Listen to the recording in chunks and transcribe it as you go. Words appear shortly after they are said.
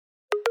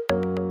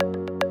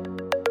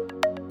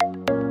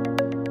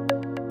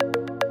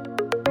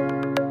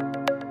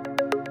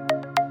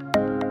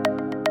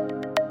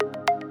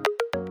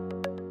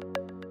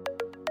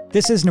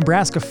This is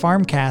Nebraska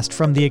Farmcast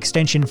from the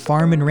Extension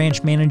Farm and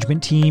Ranch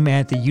Management team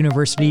at the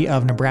University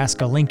of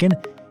Nebraska-Lincoln.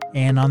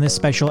 And on this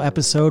special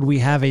episode, we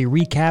have a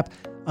recap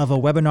of a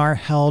webinar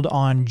held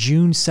on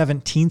June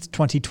 17th,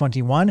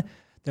 2021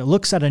 that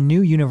looks at a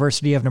new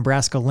University of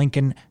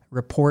Nebraska-Lincoln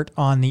report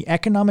on the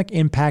economic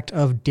impact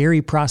of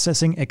dairy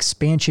processing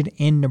expansion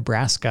in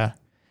Nebraska.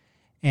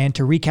 And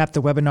to recap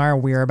the webinar,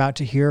 we are about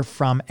to hear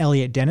from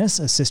Elliot Dennis,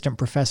 Assistant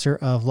Professor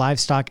of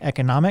Livestock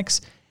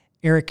Economics,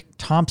 Eric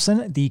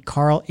Thompson, the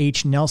Carl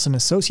H. Nelson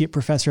Associate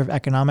Professor of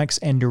Economics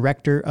and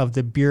Director of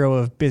the Bureau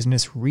of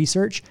Business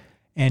Research,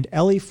 and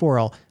Ellie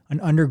Forel, an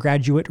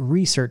undergraduate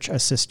research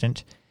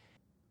assistant.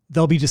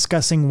 They'll be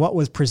discussing what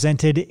was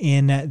presented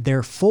in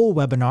their full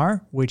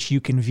webinar, which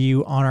you can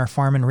view on our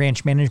Farm and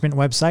Ranch Management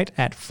website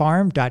at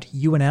farm.unl.edu.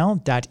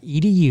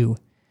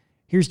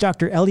 Here's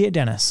Dr. Elliot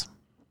Dennis.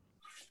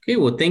 Okay,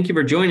 well, thank you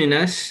for joining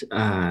us.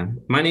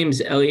 My name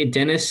is Elliot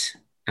Dennis,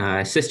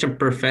 Assistant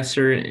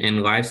Professor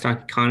and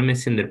Livestock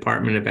Economist in the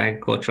Department of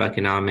Agricultural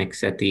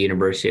Economics at the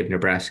University of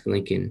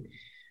Nebraska-Lincoln.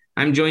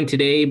 I'm joined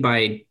today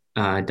by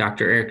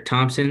Dr. Eric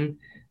Thompson,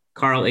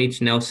 Carl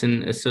H.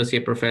 Nelson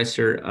Associate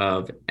Professor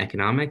of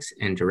Economics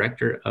and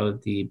Director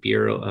of the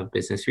Bureau of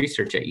Business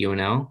Research at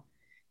UNL,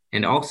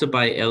 and also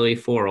by Ellie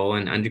Forel,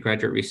 an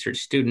undergraduate research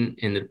student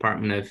in the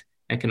Department of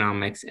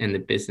Economics and the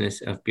Business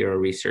of Bureau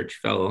Research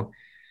Fellow.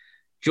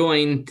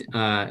 Joined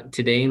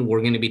today, and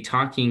we're going to be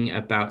talking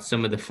about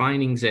some of the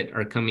findings that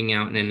are coming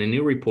out in a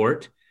new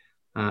report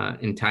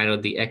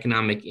entitled The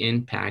Economic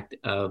Impact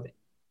of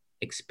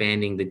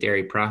Expanding the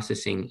Dairy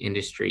Processing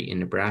Industry in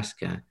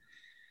Nebraska.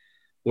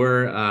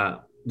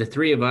 We're the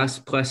three of us,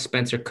 plus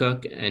Spencer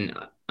Cook, and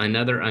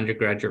another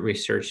undergraduate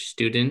research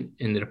student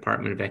in the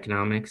Department of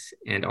Economics,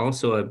 and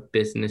also a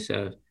Business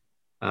of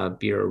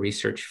Bureau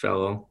Research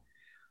Fellow,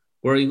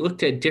 where we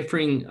looked at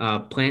differing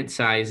plant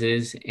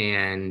sizes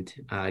and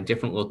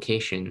different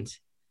locations.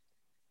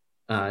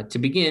 To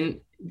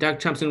begin, Dr.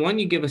 Thompson, why don't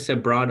you give us a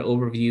broad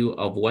overview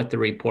of what the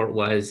report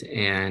was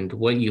and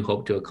what you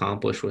hope to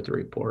accomplish with the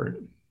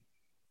report?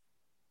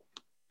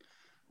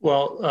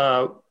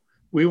 Well,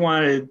 we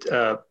wanted,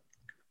 it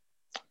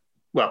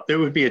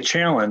would be a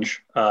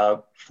challenge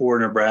for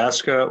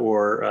Nebraska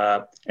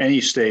or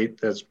any state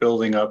that's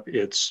building up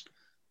its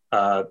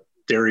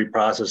dairy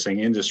processing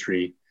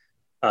industry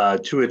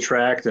to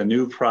attract a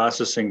new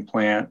processing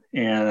plant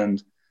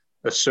and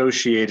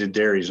associated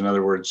dairies. In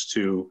other words,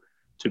 to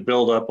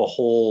build up a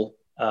whole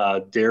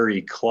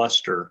dairy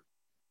cluster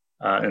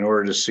in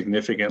order to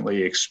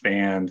significantly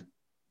expand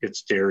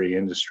its dairy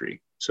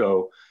industry.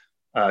 So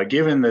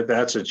given that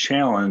that's a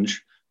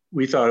challenge,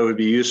 we thought it would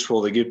be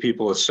useful to give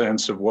people a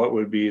sense of what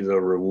would be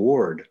the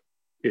reward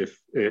if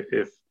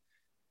the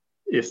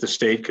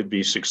state could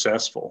be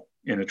successful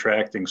in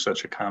attracting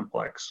such a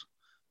complex.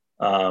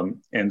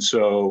 And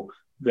so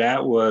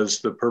that was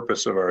the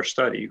purpose of our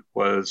study,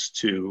 was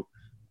to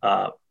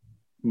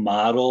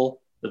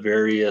model the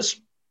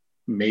various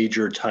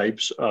major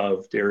types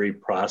of dairy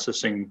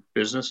processing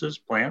businesses,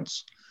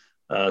 plants,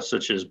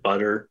 such as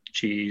butter,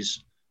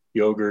 cheese,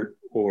 yogurt,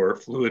 or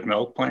fluid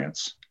milk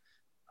plants.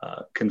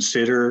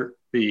 Consider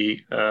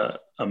the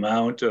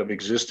amount of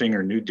existing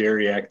or new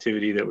dairy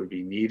activity that would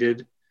be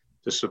needed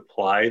to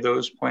supply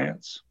those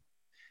plants,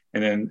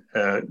 and then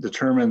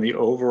determine the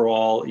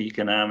overall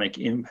economic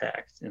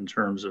impact in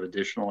terms of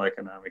additional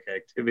economic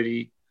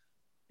activity,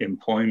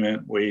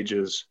 employment,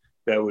 wages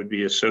that would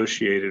be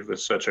associated with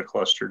such a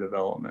cluster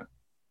development.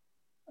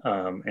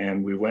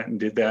 And we went and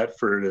did that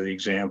for the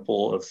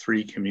example of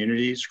three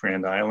communities: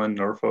 Grand Island,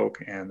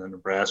 Norfolk, and the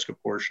Nebraska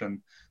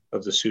portion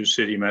of the Sioux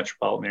City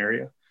metropolitan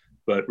area.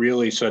 But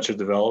really, such a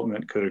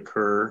development could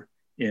occur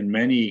in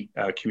many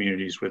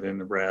communities within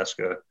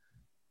Nebraska,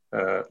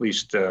 at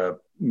least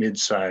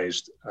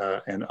mid-sized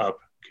and up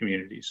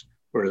communities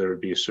where there would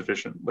be a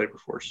sufficient labor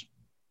force.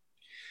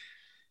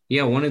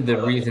 Yeah, one of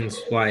the reasons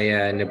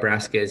why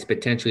Nebraska is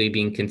potentially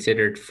being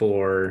considered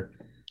for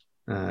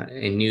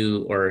a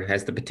new, or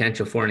has the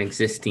potential for an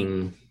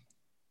existing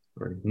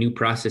or new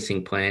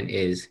processing plant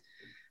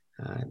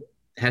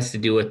has to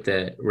do with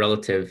the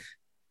relative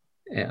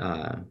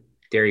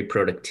dairy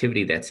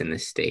productivity that's in the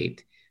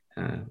state.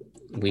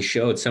 We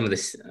showed some of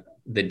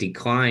the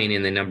decline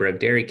in the number of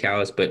dairy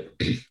cows, but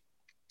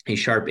a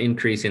sharp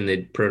increase in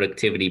the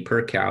productivity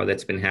per cow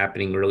that's been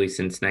happening really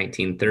since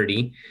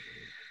 1930,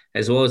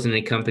 as well as an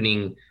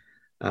accompanying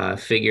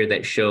figure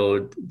that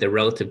showed the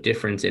relative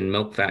difference in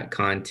milk fat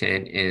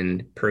content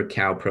and per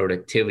cow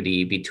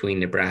productivity between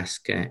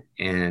Nebraska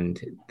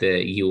and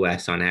the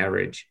U.S. on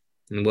average.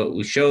 And what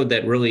we showed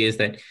that really is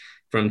that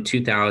from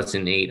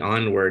 2008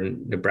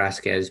 onward,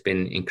 Nebraska has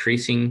been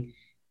increasing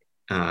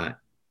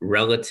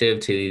relative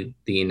to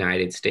the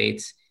United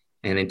States,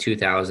 and in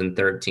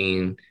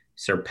 2013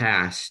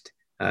 surpassed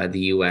the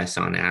U.S.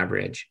 on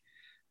average.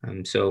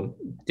 So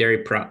dairy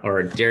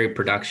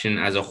production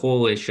as a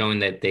whole is showing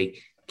that they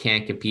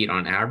can compete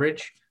on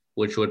average,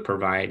 which would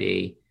provide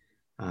a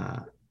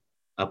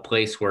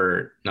place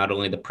where not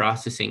only the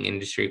processing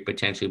industry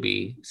potentially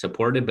be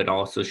supported, but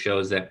also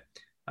shows that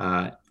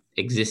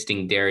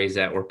existing dairies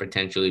that were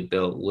potentially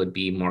built would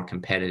be more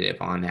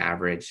competitive on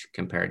average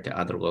compared to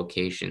other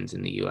locations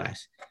in the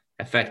U.S.,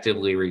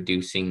 effectively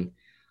reducing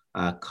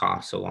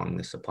costs along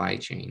the supply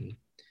chain.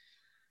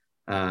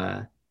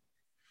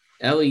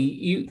 Ellie,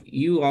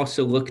 you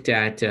also looked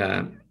at,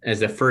 as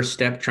the first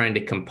step, trying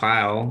to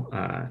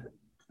compile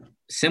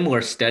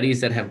similar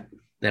studies that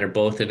are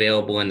both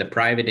available in the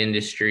private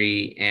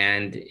industry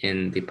and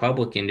in the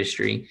public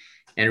industry,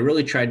 and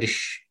really tried to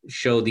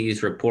show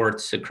these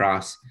reports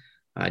across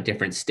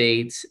different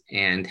states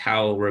and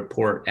how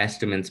report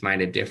estimates might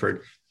have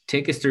differed.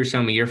 Take us through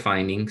some of your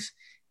findings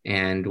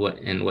and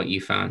what you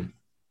found.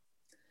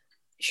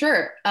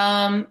 Sure.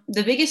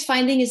 The biggest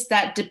finding is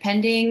that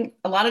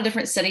a lot of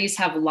different studies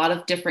have a lot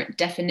of different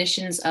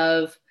definitions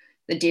of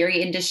the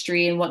dairy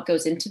industry and what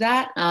goes into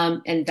that,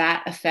 and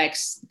that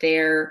affects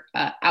their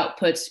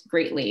outputs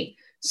greatly.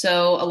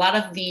 So a lot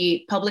of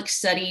the public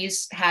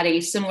studies had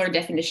a similar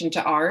definition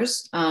to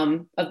ours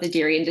of the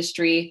dairy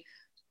industry,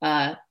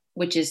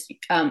 which is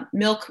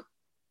milk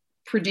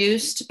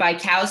produced by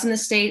cows in the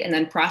state and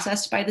then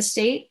processed by the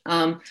state.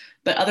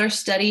 But other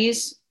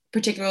studies,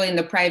 particularly in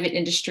the private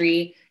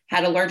industry,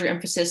 had a larger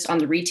emphasis on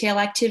the retail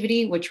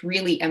activity, which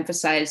really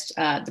emphasized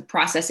the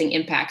processing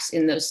impacts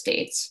in those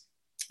states.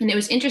 And it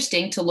was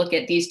interesting to look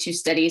at these two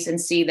studies and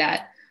see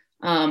that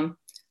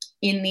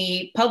in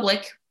the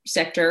public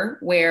sector,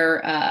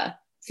 where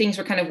things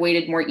were kind of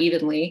weighted more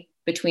evenly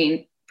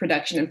between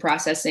production and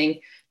processing,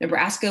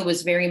 Nebraska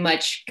was very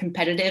much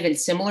competitive and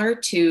similar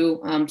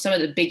to some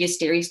of the biggest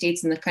dairy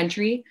states in the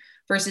country,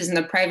 versus in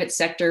the private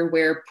sector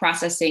where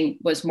processing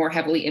was more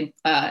heavily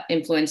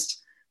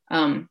influenced.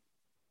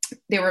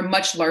 There were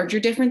much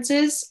larger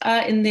differences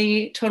in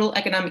the total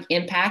economic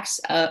impacts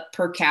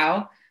per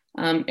cow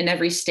in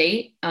every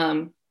state.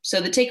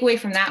 So the takeaway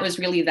from that was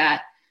really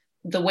that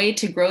the way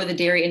to grow the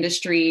dairy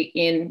industry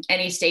in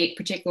any state,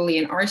 particularly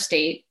in our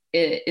state,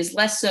 is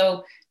less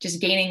so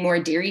just gaining more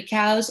dairy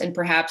cows and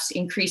perhaps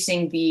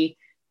increasing the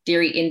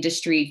dairy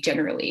industry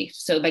generally.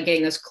 So by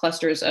getting those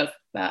clusters of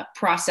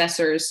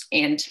processors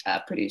and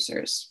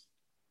producers.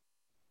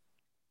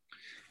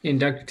 And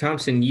Dr.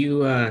 Thompson,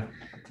 you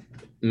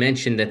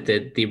mentioned that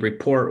the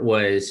report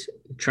was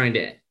trying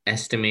to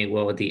estimate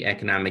what would the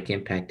economic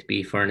impact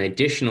be for an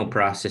additional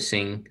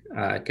processing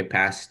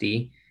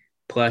capacity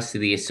plus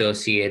the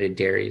associated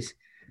dairies.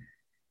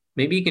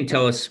 Maybe you can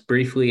tell us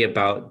briefly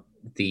about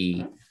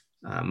the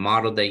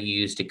model that you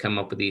used to come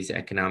up with these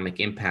economic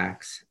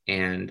impacts,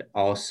 and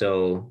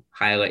also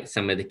highlight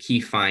some of the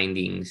key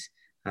findings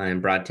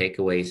and broad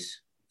takeaways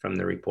from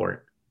the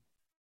report.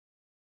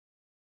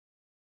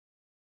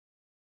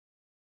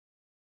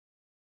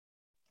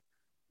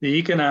 The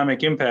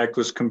economic impact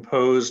was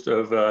composed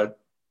of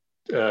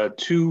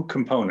two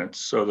components.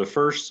 So the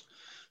first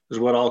is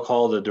what I'll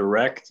call the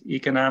direct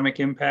economic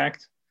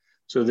impact.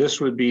 So this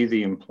would be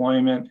the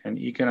employment and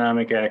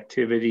economic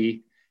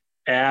activity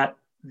at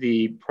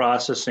the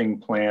processing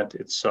plant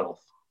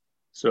itself.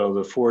 So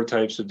the four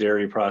types of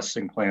dairy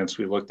processing plants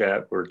we looked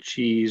at were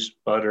cheese,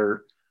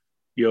 butter,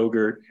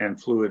 yogurt,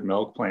 and fluid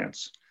milk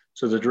plants.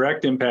 So the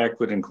direct impact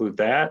would include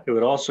that. It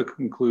would also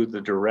include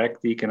the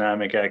direct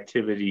economic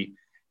activity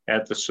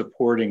at the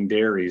supporting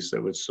dairies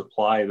that would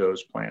supply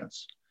those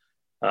plants.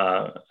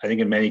 I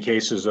think in many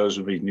cases, those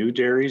would be new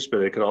dairies,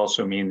 but it could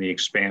also mean the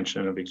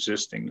expansion of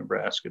existing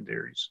Nebraska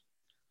dairies.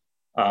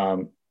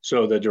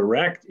 So the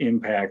direct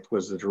impact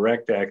was the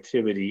direct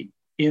activity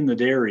in the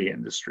dairy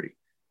industry.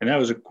 And that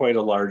was quite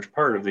a large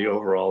part of the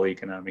overall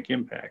economic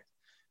impact.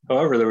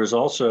 However, there was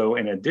also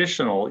an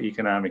additional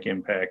economic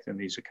impact in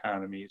these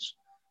economies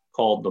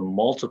called the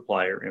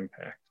multiplier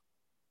impact.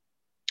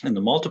 And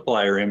the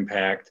multiplier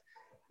impact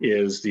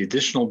is the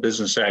additional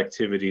business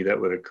activity that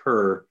would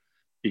occur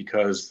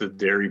because the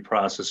dairy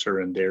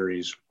processor and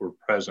dairies were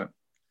present.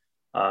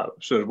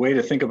 So the way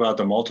to think about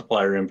the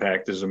multiplier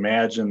impact is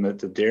imagine that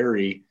the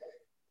dairy,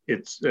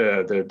 it's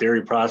the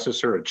dairy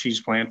processor, a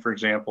cheese plant, for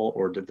example,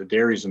 or that the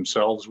dairies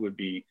themselves would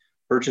be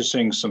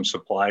purchasing some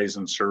supplies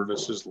and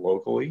services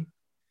locally,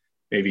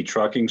 maybe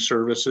trucking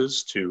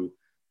services to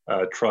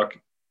truck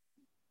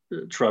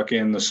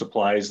in the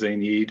supplies they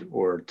need,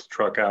 or to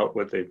truck out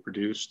what they've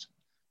produced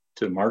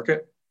to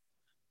market.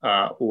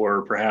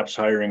 Or perhaps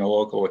hiring a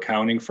local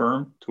accounting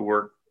firm to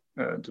work,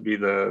 to be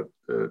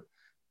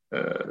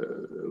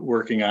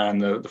working on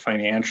the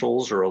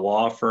financials, or a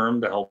law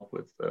firm to help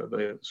with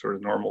the sort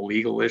of normal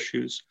legal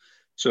issues.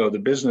 So the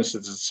business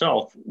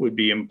itself would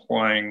be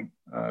employing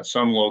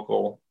some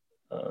other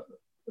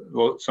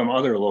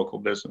local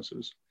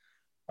businesses.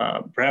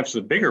 Perhaps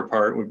the bigger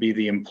part would be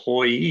the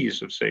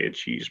employees of, say, a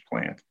cheese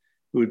plant,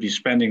 who would be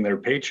spending their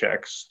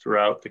paychecks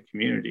throughout the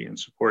community and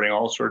supporting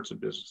all sorts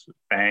of businesses,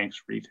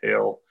 banks,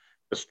 retail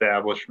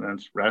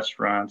establishments,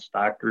 restaurants,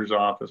 doctors'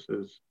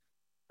 offices.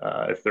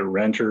 If they're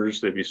renters,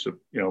 they'd be,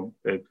 the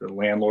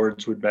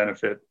landlords would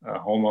benefit,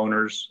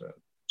 homeowners,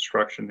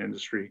 construction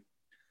industry.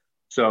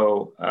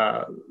 So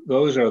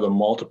those are the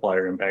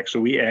multiplier impacts.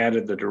 So we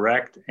added the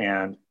direct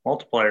and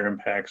multiplier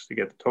impacts to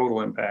get the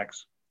total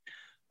impacts.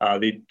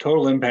 The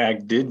total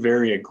impact did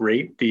vary a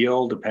great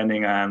deal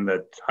depending on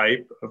the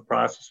type of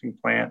processing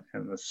plant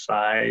and the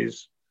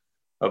size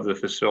of the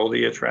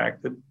facility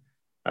attracted.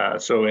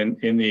 So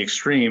in the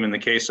extreme, in the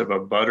case of a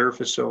butter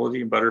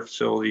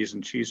facilities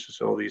and cheese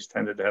facilities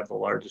tended to have the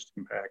largest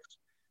impacts,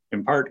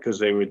 in part because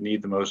they would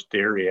need the most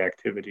dairy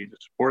activity to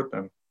support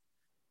them.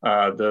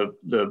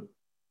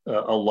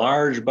 A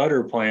large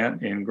butter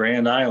plant in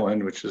Grand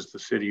Island, which is the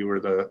city where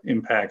the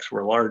impacts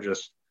were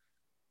largest,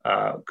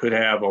 could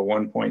have a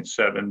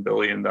 $1.7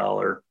 billion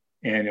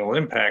annual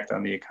impact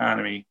on the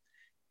economy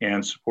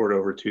and support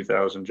over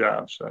 2,000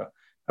 jobs.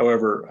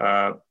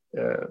 However,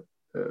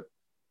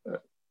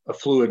 a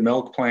fluid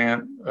milk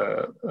plant,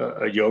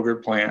 a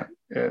yogurt plant,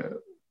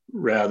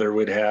 rather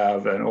would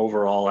have an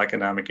overall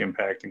economic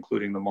impact,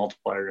 including the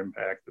multiplier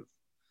impact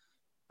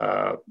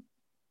of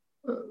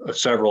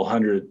several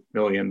 $100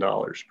 million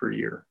per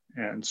year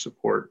and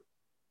support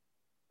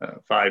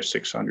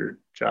 500-600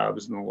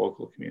 jobs in the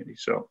local community.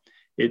 So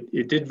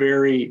it did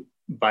vary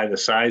by the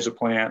size of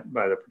plant,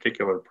 by the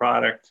particular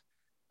product.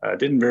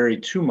 Didn't vary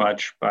too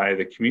much by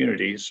the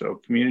community. So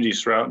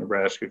communities throughout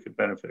Nebraska could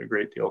benefit a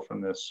great deal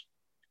from this.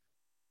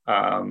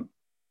 But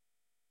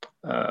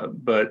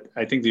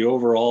I think the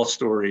overall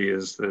story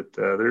is that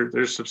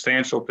there's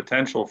substantial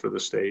potential for the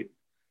state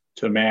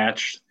to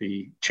match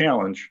the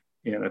challenge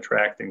in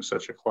attracting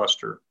such a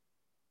cluster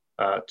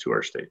to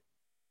our state.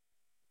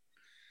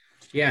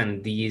 Yeah,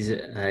 and these,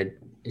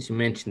 as you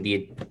mentioned,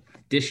 the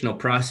additional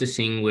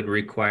processing would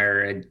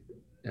require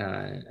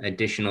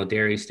additional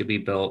dairies to be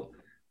built,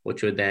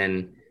 which would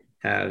then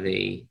have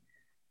an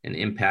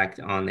impact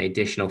on the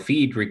additional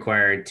feed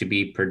required to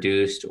be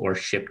produced or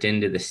shipped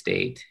into the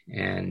state.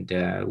 And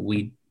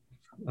we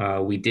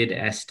did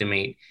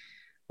estimate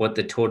what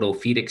the total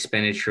feed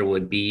expenditure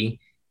would be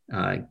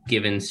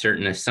given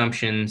certain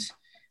assumptions,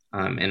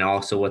 and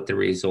also what the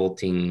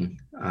resulting,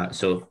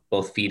 so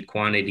both feed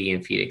quantity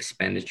and feed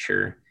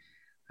expenditure.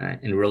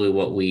 And really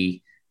what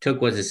we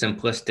took was a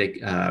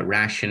simplistic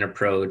ration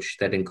approach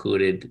that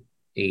included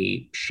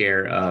a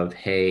share of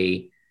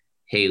hay,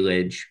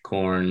 haylage,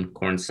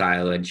 corn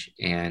silage,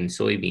 and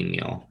soybean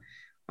meal.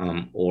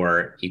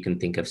 Or you can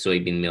think of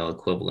soybean meal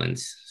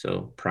equivalents,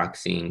 so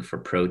proxying for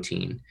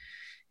protein.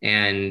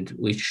 And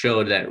we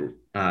showed that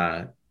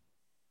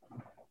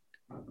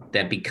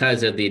that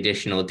because of the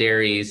additional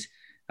dairies,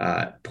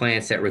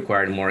 plants that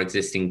required more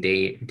existing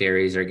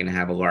dairies are going to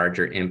have a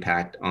larger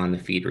impact on the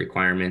feed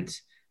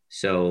requirements.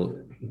 So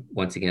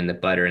once again, the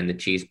butter and the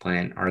cheese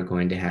plant are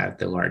going to have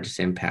the largest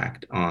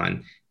impact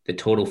on the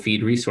total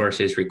feed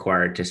resources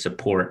required to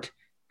support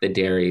the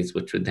dairies,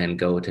 which would then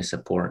go to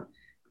support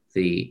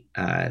the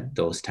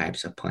those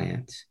types of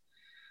plants.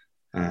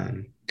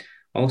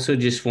 Also,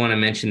 just want to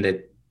mention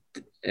that,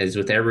 as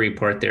with every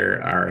report,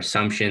 there are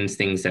assumptions,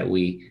 things that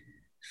we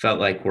felt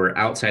like were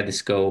outside the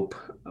scope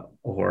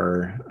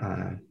or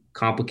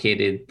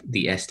complicated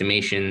the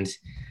estimations.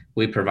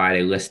 We provide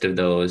a list of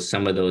those.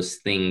 Some of those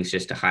things,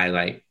 just to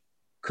highlight,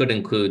 could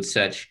include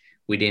such.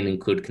 We didn't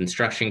include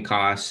construction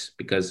costs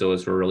because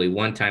those were really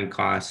one-time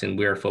costs, and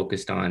we are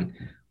focused on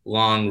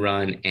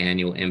long-run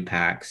annual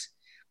impacts.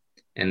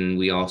 And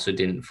we also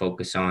didn't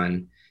focus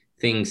on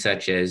things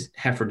such as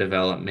heifer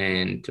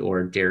development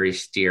or dairy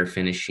steer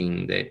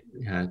finishing that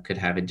could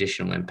have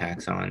additional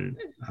impacts on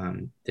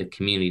the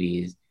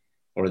communities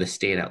or the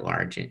state at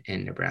large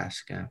in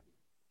Nebraska.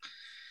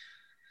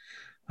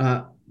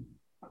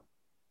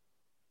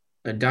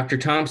 Dr.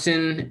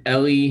 Thompson,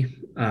 Ellie,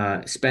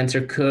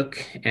 Spencer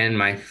Cook, and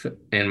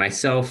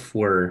myself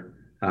were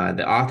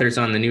the authors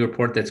on the new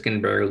report that's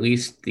going to be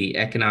released, The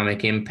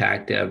Economic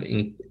Impact of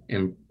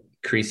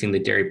Increasing the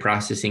Dairy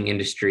Processing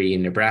Industry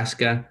in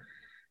Nebraska.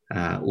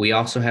 We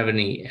also have an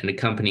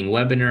accompanying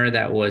webinar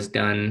that was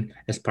done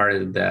as part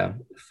of the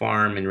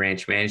Farm and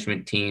Ranch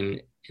Management team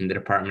in the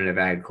Department of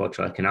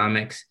Agricultural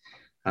Economics,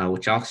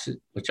 which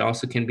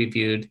also can be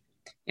viewed.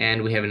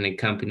 And we have an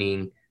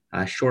accompanying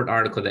short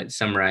article that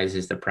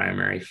summarizes the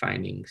primary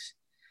findings.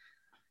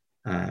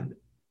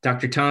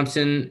 Dr.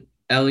 Thompson,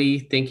 Ellie,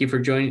 thank you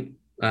for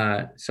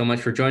so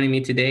much for joining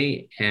me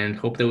today, and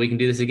hope that we can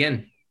do this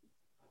again.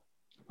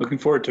 Looking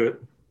forward to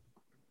it.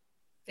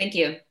 Thank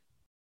you.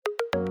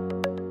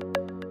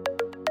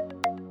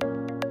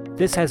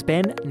 This has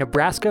been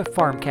Nebraska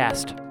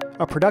Farmcast,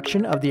 a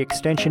production of the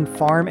Extension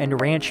Farm and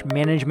Ranch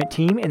Management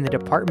team in the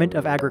Department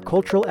of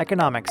Agricultural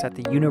Economics at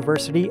the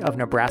University of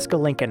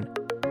Nebraska-Lincoln.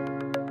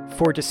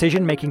 For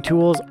decision-making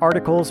tools,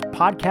 articles,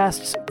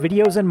 podcasts,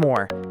 videos, and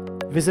more,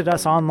 visit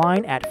us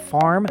online at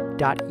farm.unl.edu.